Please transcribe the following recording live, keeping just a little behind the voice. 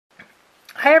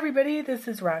Hi everybody, this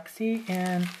is Roxy,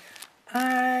 and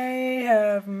I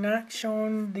have not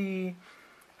shown the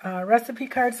recipe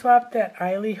card swap that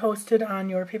Ileyssilver hosted on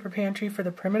Your Paper Pantry for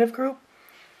the primitive group.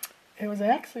 It was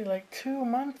actually like 2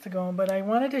 months ago, but I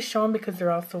wanted to show them because they're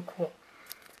all so cool.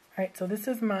 Alright, so this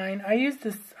is mine. I used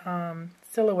this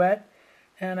silhouette,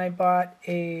 and I bought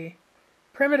a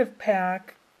primitive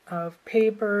pack of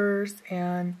papers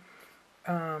and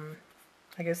I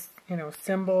guess,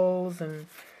 symbols and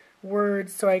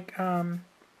words. So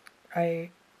I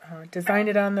designed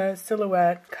it on the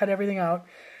silhouette, cut everything out,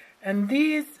 and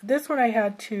this one I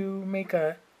had to make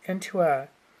into a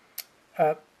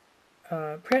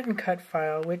print and cut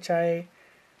file, which I'm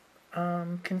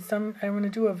going to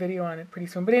do a video on it pretty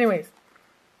soon. But anyways,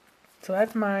 so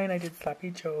that's mine. I did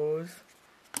Sloppy Joe's.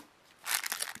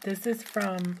 This is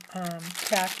from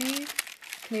Kathy,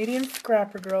 Canadian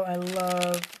Scrapper Girl. I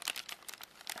love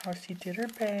how she did her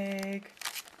bag.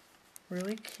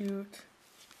 Really cute.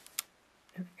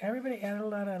 And everybody added a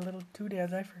lot of little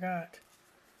doodads. I forgot.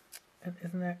 And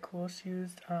isn't that cool? She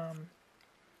used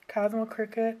Cosmo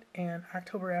Cricket and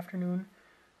October Afternoon.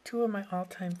 2 of my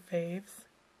all-time faves.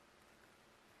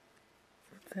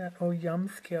 What's that? Oh, Yum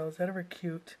Scales. That ever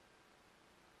cute.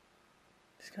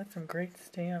 She's got some great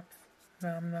stamps.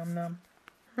 Nom nom nom.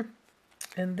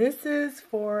 And this is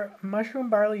for mushroom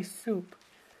barley soup,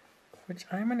 which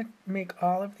I'm going to make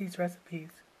all of these recipes.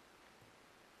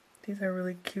 These are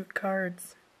really cute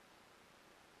cards.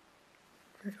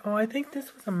 Oh, I think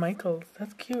this was a Michael's.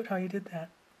 That's cute how you did that.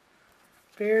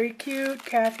 Very cute,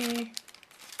 Kathy.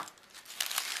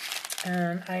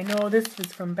 And I know this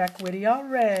was from Beck Whitty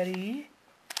already.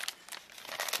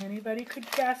 Anybody could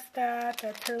guess that.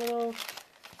 That's her little,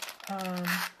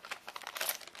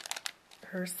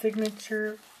 her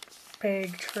signature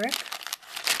bag trick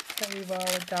that we've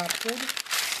all adopted.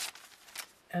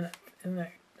 And isn't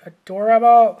that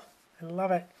adorable? I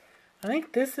love it. I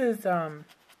think this is, I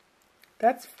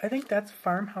think that's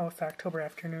Farmhouse October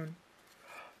Afternoon.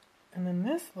 And then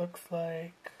this looks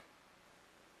like,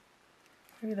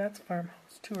 maybe that's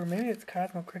Farmhouse too, or maybe it's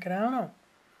Cosmo Cricket. I don't know.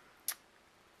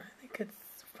 I think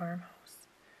it's Farmhouse,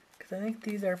 because I think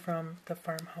these are from the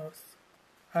Farmhouse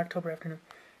October Afternoon.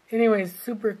 Anyways,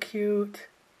 super cute.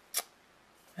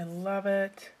 I love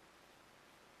it.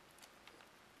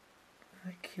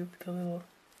 Really cute with the little.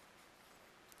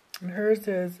 And hers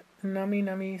is Nummy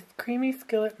Nummy Creamy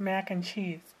Skillet Mac and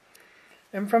Cheese.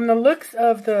 And from the looks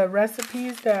of the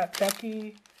recipes that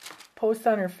Becky posts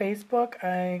on her Facebook,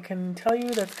 I can tell you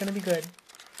that's going to be good.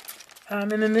 And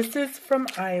then this is from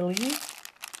Ileyssilver.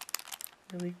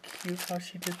 Really cute how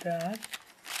she did that.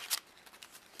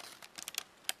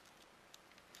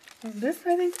 And I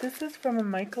think this is from a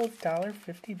Michael's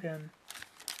 $1.50 bin.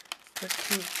 That's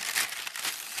cute.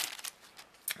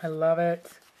 I love it.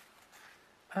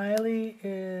 Ileyssilver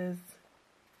is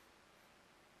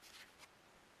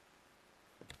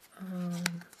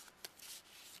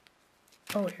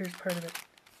oh, here's part of it.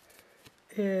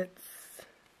 It's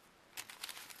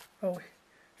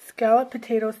scallop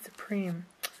potato supreme.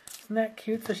 Isn't that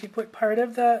cute? So she put part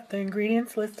of the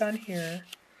ingredients list on here,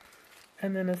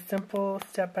 and then a simple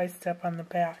step-by-step on the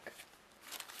back.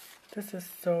 This is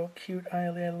so cute,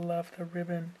 Ileyssilver. I love the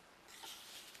ribbon.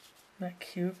 Isn't that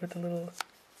cute with the little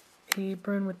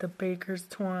apron with the baker's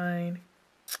twine.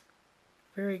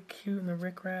 Very cute in the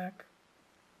rickrack.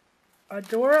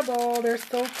 Adorable. They're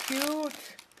so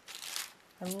cute.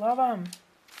 I love them.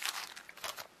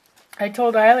 I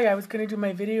told Ileyssilver I was going to do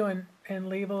my video and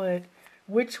label it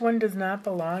which one does not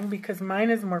belong, because mine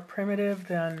is more primitive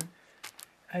than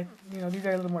these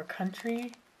are a little more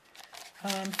country.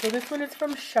 So this one is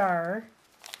from Shar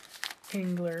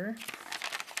Engler.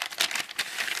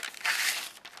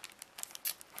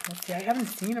 Let's see, I haven't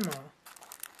seen them all,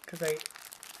 because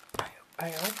I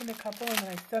opened a couple and then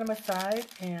I set them aside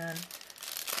and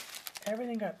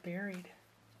everything got buried.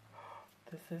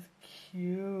 This is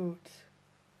cute.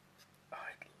 Oh,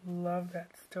 I love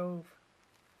that stove.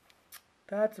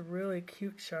 That's really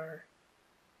cute, Shar.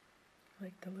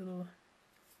 Like the little,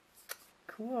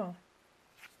 cool.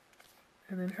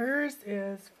 And then hers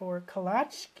is for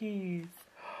kolachkis.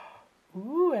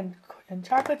 Ooh, and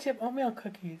chocolate chip oatmeal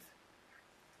cookies.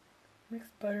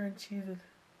 Mixed butter and cheeses.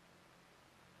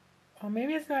 Oh,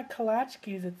 maybe it's not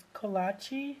kolachkis, it's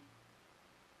kolache.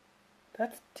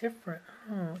 That's different.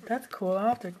 Oh, that's cool. I'll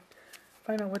have to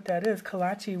find out what that is.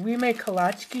 Kolache. We make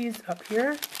kolachkis up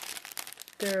here.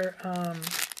 They're, what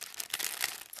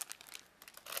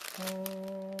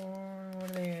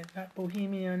are they? Not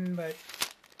Bohemian, but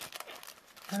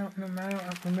I don't know. I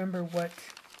don't remember what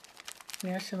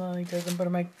nationality does them, but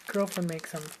my girlfriend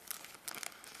makes them.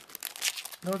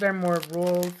 Those are more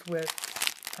rolls with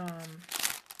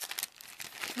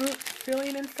fruit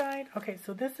filling inside. Okay,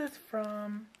 so this is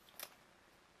from,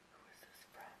 who is this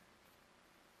from?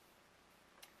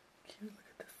 Cute, look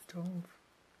at the stove.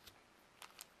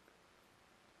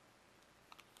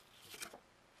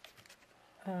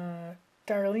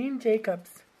 Darlene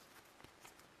Jacobs.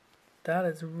 That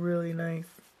is really nice.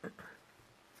 Isn't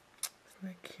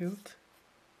that cute?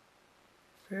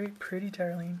 Very pretty,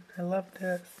 Darlene. I love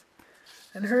this.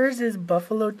 And hers is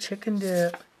buffalo chicken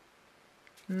dip.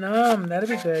 Nom, that'll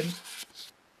be good.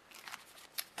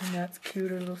 And that's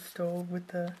cute, a little stove with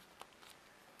the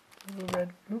little red,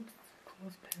 oops,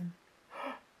 clothespin.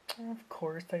 Oh, of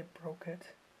course I broke it.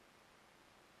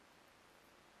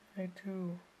 I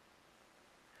do.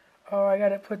 Oh, I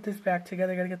gotta put this back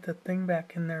together. I gotta get the thing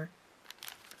back in there.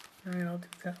 Alright, I'll do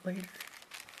that later.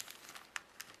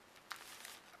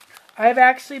 I've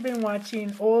actually been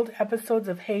watching old episodes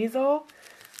of Hazel.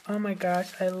 Oh my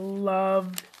gosh, I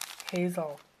loved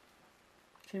Hazel.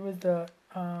 She was the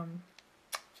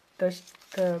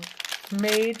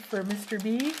maid for Mr.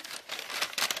 B.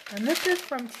 And this is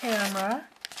from Tamara.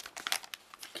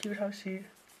 Cute how she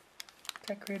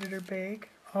decorated her bag.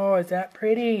 Oh, is that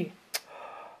pretty?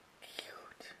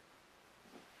 Cute.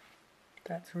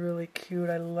 That's really cute.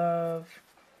 I love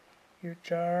your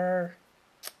jar.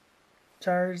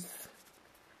 Jars.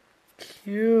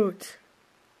 Cute.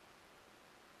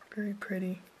 Very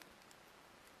pretty.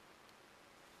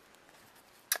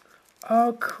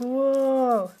 Oh,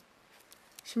 cool.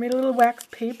 She made a little wax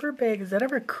paper bag. Is that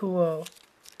ever cool?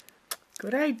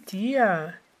 Good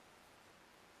idea.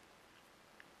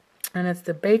 And it's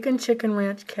the bacon chicken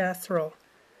ranch casserole.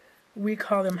 We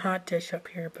call them hot dish up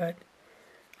here, but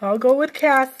I'll go with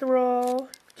casserole.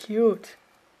 Cute.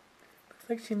 Looks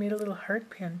like she made a little heart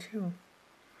pin too.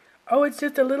 Oh, it's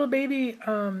just a little baby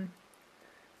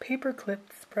paper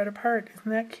clip spread apart.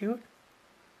 Isn't that cute?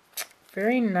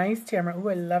 Very nice, Tamara. Ooh,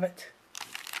 I love it.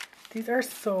 These are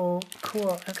so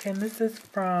cool. Okay, and this is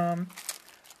from,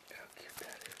 how cute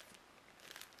that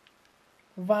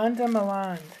is. Vonda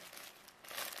Milan.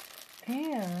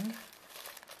 And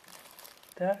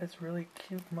that is really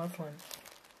cute muslin.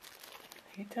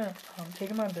 I hate to take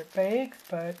them out of their bags,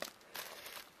 but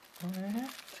I'm going to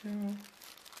have to.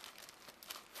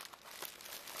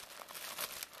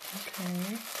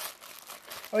 Okay.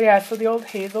 Oh yeah, so the old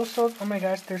Hazel shows, oh my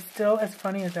gosh, they're still as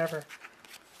funny as ever.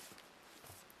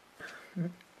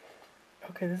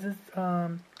 Okay, this is,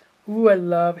 ooh, I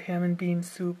love ham and bean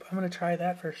soup. I'm going to try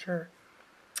that for sure.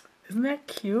 Isn't that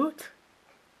cute?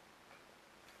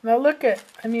 Now look at,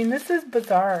 I mean, this is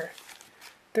bizarre.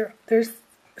 They're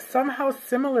somehow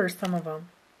similar, some of them.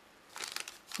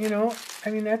 You know, I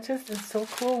mean, that just is so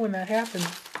cool when that happens.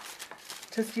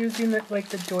 Just using it like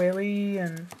the doily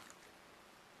and,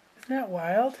 isn't that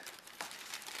wild?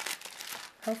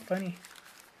 How funny.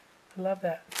 I love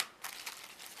that.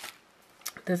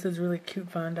 This is really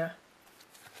cute, Vonda.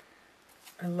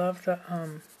 I love the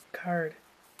card.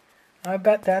 I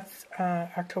bet that's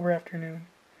October afternoon.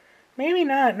 Maybe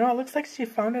not. No, it looks like she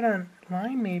found it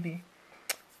online, maybe.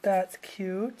 That's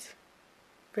cute.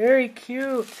 Very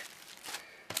cute.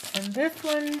 And this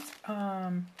one's,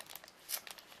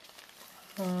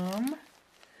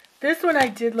 this one I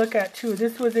did look at too.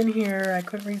 This was in here. I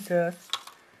couldn't resist.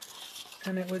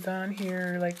 And it was on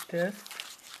here like this.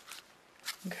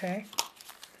 Okay.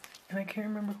 And I can't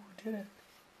remember who did it.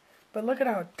 But look at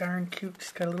how darn cute.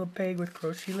 She's got a little bag with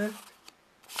grocery list.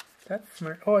 That's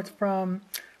smart. Oh, it's from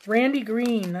Randy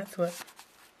Green. That's what.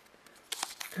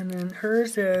 And then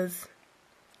hers is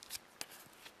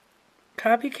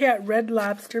Copycat Red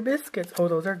Lobster Biscuits. Oh,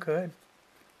 those are good.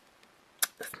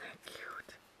 Isn't that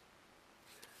cute?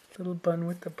 Little bun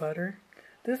with the butter.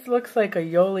 This looks like a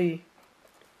Yoli.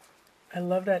 I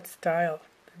love that style.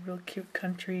 They're real cute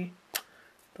country.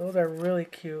 Those are really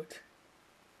cute.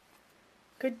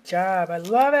 Good job. I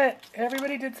love it.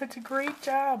 Everybody did such a great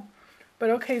job. But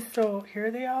okay, so here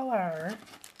they all are.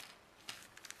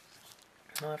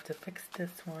 I'll have to fix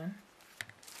this one.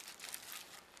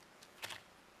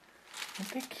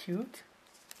 Aren't they cute?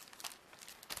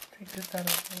 Take this out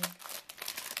of the way.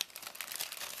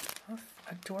 Oh,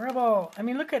 adorable. I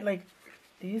mean, look at, like,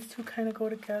 these two kind of go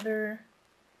together.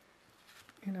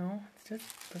 You know, it's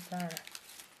just bizarre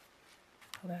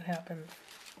how that happens.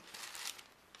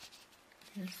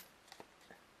 Here's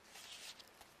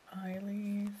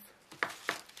Ileyssilver.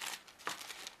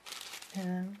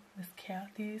 And this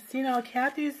Kathy's. See now,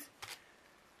 Kathy's,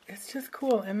 it's just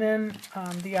cool. And then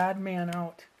the odd man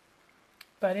out.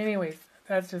 But anyways,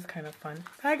 that's just kind of fun.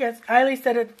 I guess Ileyssilver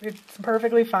said it's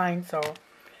perfectly fine. So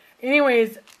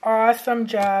anyways, awesome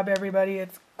job, everybody.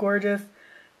 It's gorgeous.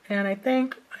 And I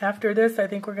think after this, I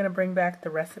think we're going to bring back the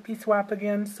recipe swap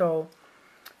again. So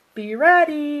be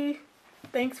ready.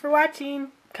 Thanks for watching.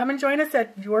 Come and join us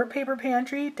at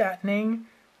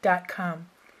Yourpaperpantry.ning.com.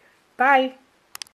 Bye.